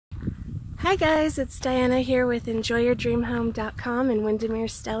Hi guys, it's Diana here with enjoyyourdreamhome.com in Windermere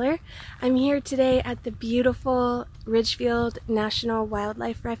Stellar. I'm here today at the beautiful Ridgefield National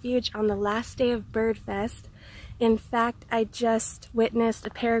Wildlife Refuge on the last day of Birdfest. In fact, I just witnessed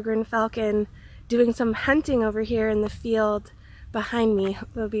a peregrine falcon doing some hunting over here in the field behind me.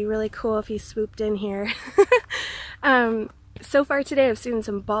 It would be really cool if he swooped in here. So far today I've seen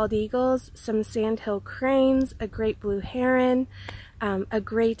some bald eagles, some sandhill cranes, a great blue heron, a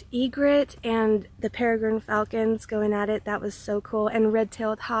great egret, and the peregrine falcons going at it. That was so cool, and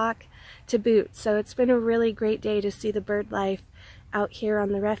red-tailed hawk to boot. So it's been a really great day to see the bird life out here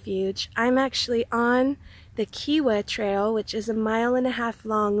on the refuge. I'm actually on the Kiowa Trail, which is a 1.5 mile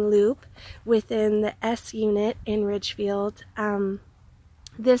long loop within the S unit in Ridgefield.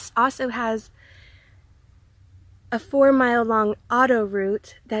 This also has a 4-mile long auto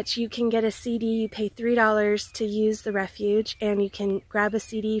route that you can get a CD. You pay $3 to use the refuge, and you can grab a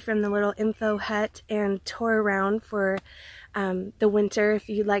CD from the little info hut and tour around for the winter. If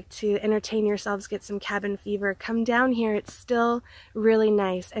you'd like to entertain yourselves, get some cabin fever, come down here. It's still really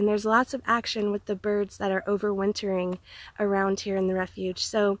nice, and there's lots of action with the birds that are overwintering around here in the refuge.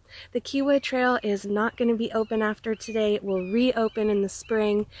 So the Kiowa Trail is not going to be open after today. It will reopen in the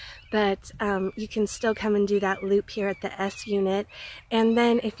spring, but you can still come and do that loop here at the S unit. And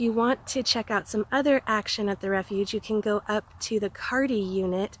then if you want to check out some other action at the refuge, you can go up to the Cardi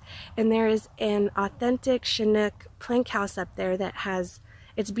unit, and there is an authentic Chinook plank house up there that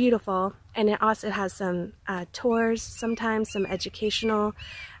it's beautiful, and it also has some tours, sometimes some educational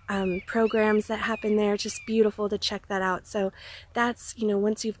programs that happen there. Just beautiful to check that out. So that's,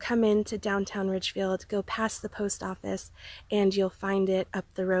 once you've come into downtown Ridgefield, go past the post office and you'll find it up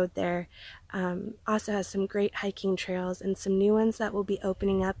the road there. Also has some great hiking trails and some new ones that will be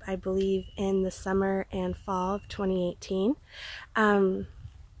opening up, I believe, in the summer and fall of 2018.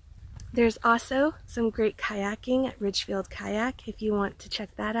 There's also some great kayaking at Ridgefield Kayak if you want to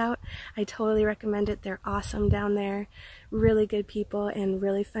check that out. I totally recommend it. They're awesome down there. Really good people and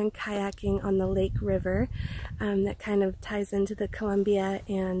really fun kayaking on the Lake River that kind of ties into the Columbia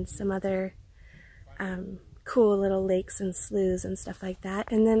and some other cool little lakes and sloughs and stuff like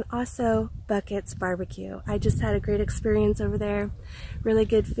that. And then also Bucket's Barbecue. I just had a great experience over there. Really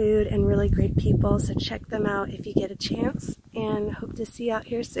good food and really great people, so check them out if you get a chance, and hope to see you out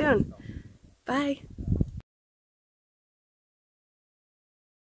here soon. Bye!